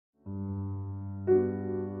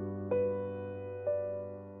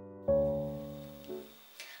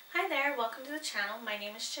welcome to the channel. My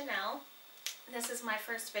name is Janelle. This is my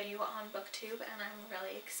first video on Booktube and I'm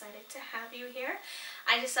really excited to have you here.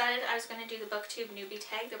 I decided I was going to do the Booktube Newbie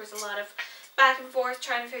Tag. There was a lot of back and forth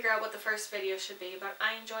trying to figure out what the first video should be, but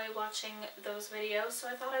I enjoy watching those videos, so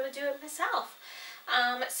I thought I would do it myself.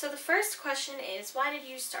 So the first question is, why did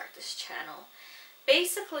you start this channel?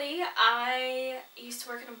 Basically, I used to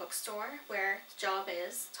work in a bookstore where the job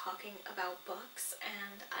is talking about books,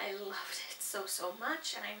 and I loved it so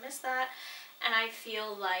much, and I miss that, and I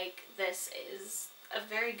feel like this is a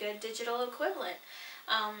very good digital equivalent.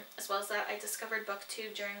 As well as that, I discovered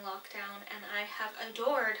Booktube during lockdown, and I have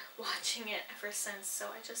adored watching it ever since, so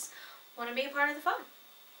I just want to be a part of the fun.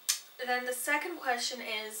 Then the second question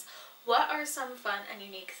is, what are some fun and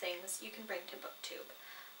unique things you can bring to Booktube?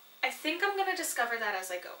 I think I'm going to discover that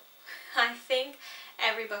as I go. I think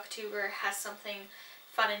every booktuber has something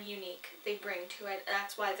fun and unique they bring to it.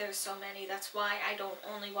 That's why there's so many. That's why I don't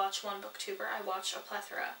only watch one booktuber. I watch a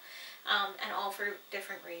plethora, and all for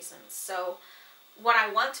different reasons. So what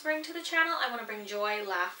I want to bring to the channel, I want to bring joy,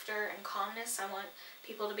 laughter, and calmness. I want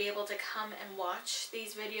people to be able to come and watch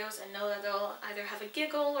these videos and know that they'll either have a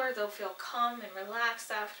giggle or they'll feel calm and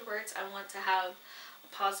relaxed afterwards. I want to have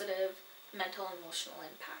a positive mental and emotional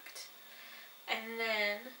impact. And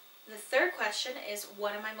then the third question is,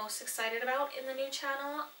 what am I most excited about in the new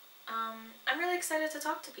channel? I'm really excited to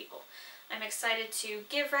talk to people. I'm excited to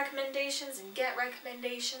give recommendations and get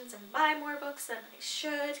recommendations and buy more books than I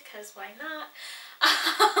should, because why not?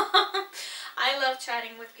 I love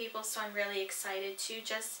chatting with people, so I'm really excited to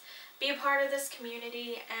just be a part of this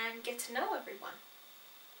community and get to know everyone.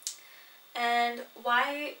 And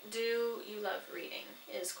why do you love reading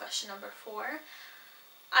is question number 4.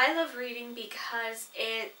 I love reading because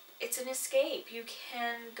it's an escape. You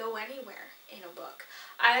can go anywhere in a book.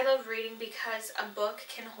 I love reading because a book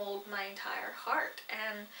can hold my entire heart,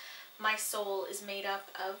 and my soul is made up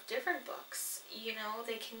of different books. You know,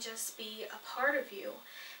 they can just be a part of you,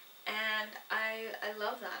 and I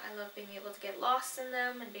love that. I love being able to get lost in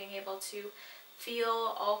them and being able to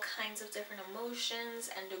feel all kinds of different emotions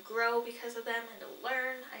and to grow because of them and to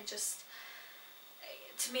learn.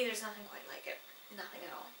 To me, there's nothing quite like it. Nothing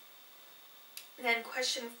at all. Then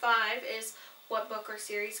question 5 is, what book or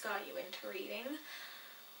series got you into reading?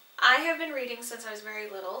 I have been reading since I was very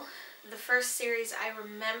little. The first series I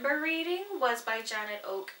remember reading was by Janet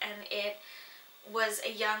Oak, and it was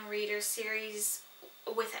a young reader series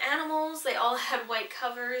with animals. They all had white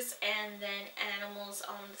covers and then animals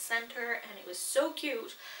on the center, and it was so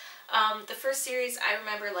cute. The first series I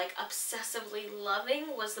remember like obsessively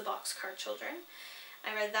loving was The Boxcar Children.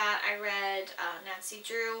 I read that. I read Nancy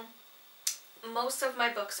Drew. Most of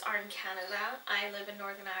my books are in Canada. I live in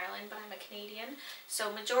Northern Ireland, but I'm a Canadian,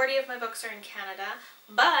 so majority of my books are in Canada.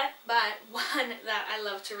 But one that I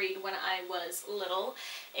loved to read when I was little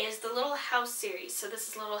is the Little House series. So this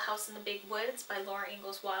is Little House in the Big Woods by Laura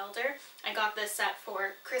Ingalls Wilder. I got this set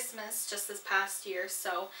for Christmas just this past year,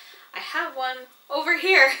 so I have one over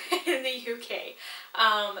here in the UK.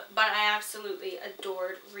 But I absolutely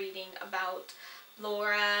adored reading about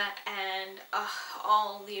Laura and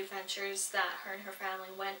all the adventures that her and her family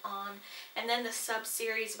went on, and then the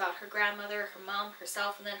sub-series about her grandmother, her mom,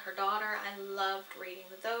 herself, and then her daughter. I loved reading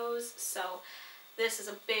those, so this is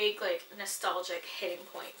a big like nostalgic hitting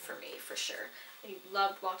point for me for sure. I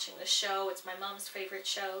loved watching the show. It's my mom's favorite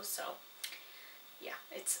show, so yeah,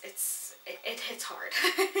 it hits hard.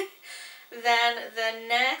 Then the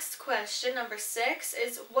next question, number 6,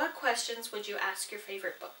 is, what questions would you ask your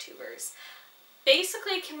favorite booktubers?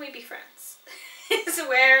 Basically, can we be friends? is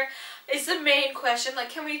the main question. Like,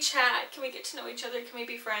 can we chat? Can we get to know each other? Can we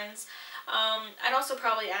be friends? I'd also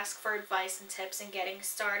probably ask for advice and tips in getting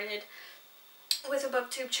started with a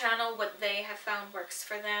booktube channel, what they have found works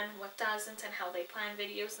for them, what doesn't, and how they plan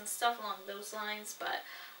videos and stuff along those lines. But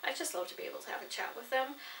I just love to be able to have a chat with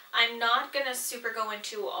them. I'm not gonna super go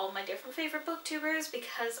into all my different favorite booktubers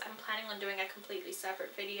because I'm planning on doing a completely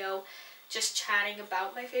separate video just chatting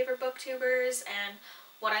about my favorite booktubers and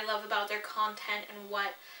what I love about their content and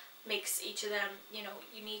what makes each of them, you know,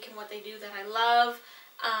 unique in what they do that I love,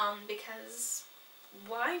 because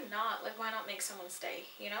why not? Like, why not make someone stay,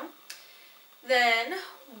 you know? Then,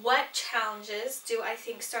 what challenges do I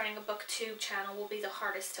think starting a booktube channel will be the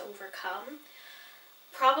hardest to overcome?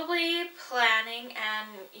 Probably planning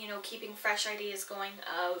and, you know, keeping fresh ideas going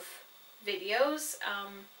of videos.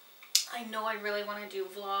 I know I really want to do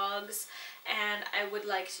vlogs, and I would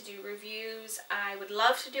like to do reviews. I would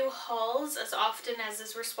love to do hauls as often as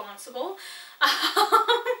is responsible.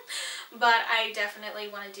 But I definitely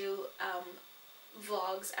want to do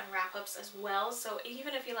vlogs and wrap-ups as well. So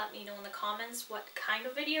even if you let me know in the comments what kind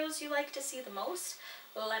of videos you like to see the most,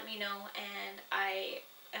 let me know, and I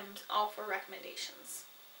am all for recommendations.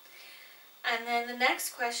 And then the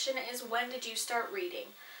next question is, when did you start reading?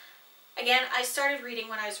 Again, I started reading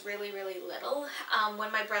when I was really, really little.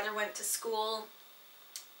 When my brother went to school,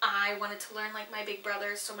 I wanted to learn like my big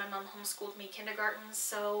brother, so my mom homeschooled me kindergarten,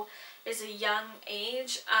 so it's a young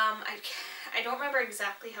age. I don't remember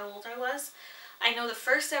exactly how old I was. I know the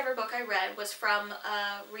first ever book I read was from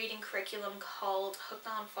a reading curriculum called Hooked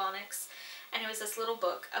on Phonics, and it was this little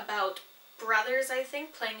book about brothers, I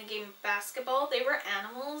think, playing a game of basketball. They were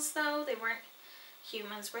animals though, they weren't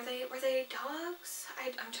humans. Were they dogs?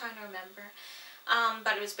 I'm trying to remember.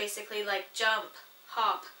 But it was basically like jump,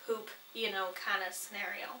 hop, hoop, you know, kind of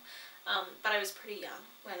scenario. But I was pretty young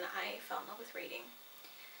when I fell in love with reading.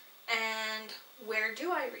 And where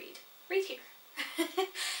do I read? Read here.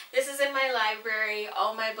 This is in my library.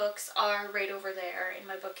 All my books are right over there in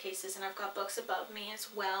my bookcases, and I've got books above me as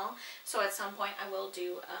well. So at some point I will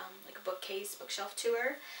do like a bookshelf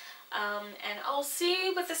tour. And I'll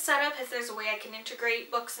see with the setup if there's a way I can integrate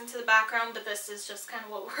books into the background, but this is just kind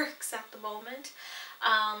of what works at the moment.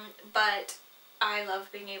 But I love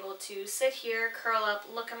being able to sit here, curl up,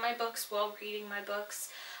 look at my books while reading my books.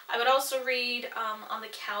 I would also read on the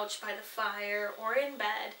couch by the fire or in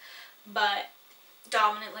bed, but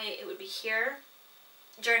dominantly it would be here.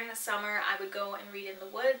 During the summer I would go and read in the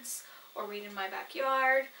woods or read in my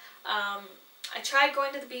backyard. I tried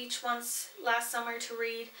going to the beach once last summer to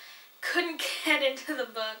read. Couldn't get into the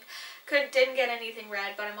book. Didn't get anything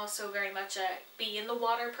read, but I'm also very much a be in the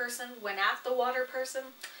water person, when at the water person.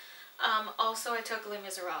 Also, I took Les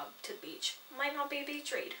Miserables to the beach. Might not be a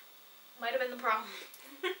beach read. Might have been the problem.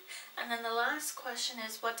 And then the last question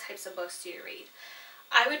is, what types of books do you read?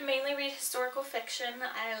 I would mainly read historical fiction.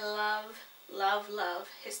 I love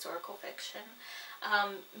historical fiction.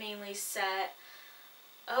 Mainly set,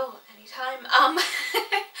 anytime.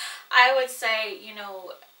 I would say, you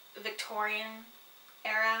know, Victorian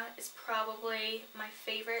era is probably my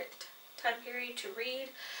favorite time period to read.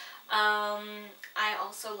 I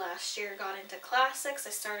also last year got into classics. I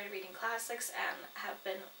started reading classics and have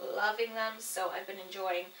been loving them, so I've been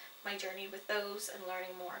enjoying my journey with those and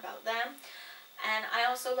learning more about them. And I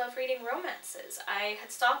also love reading romances. I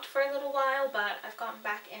had stopped for a little while, but I've gotten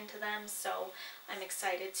back into them, so I'm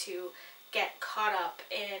excited to get caught up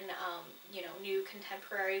in, you know, new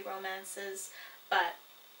contemporary romances. But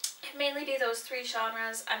it'd mainly be those three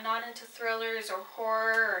genres. I'm not into thrillers or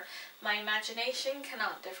horror, or my imagination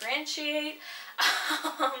cannot differentiate.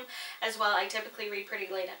 As well, I typically read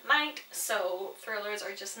pretty late at night, so thrillers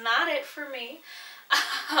are just not it for me.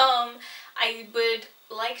 I would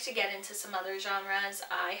like to get into some other genres.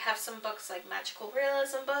 I have some books like magical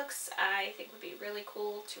realism books I think would be really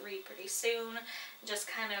cool to read pretty soon. Just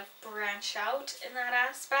kind of branch out in that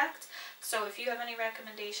aspect. So if you have any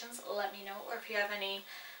recommendations, let me know. Or if you have any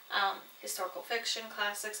historical fiction,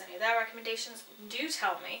 classics, any of that recommendations, do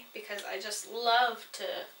tell me, because I just love to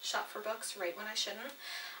shop for books right when I shouldn't.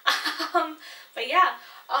 But yeah,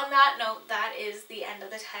 on that note, that is the end of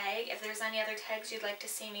the tag. If there's any other tags you'd like to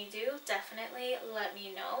see me do, definitely let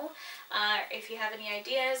me know. If you have any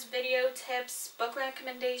ideas, video tips, book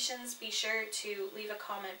recommendations, be sure to leave a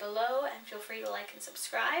comment below, and feel free to like and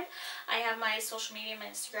subscribe. I have my social media, my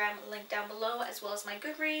Instagram linked down below, as well as my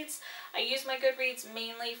Goodreads. I use my Goodreads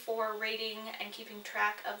mainly for rating and keeping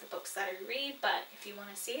track of the books that I read, but if you want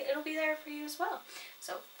to see it, it'll be there for you as well.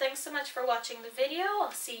 So thanks so much for watching the video.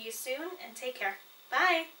 I'll see you soon, and take care.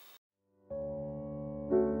 Bye!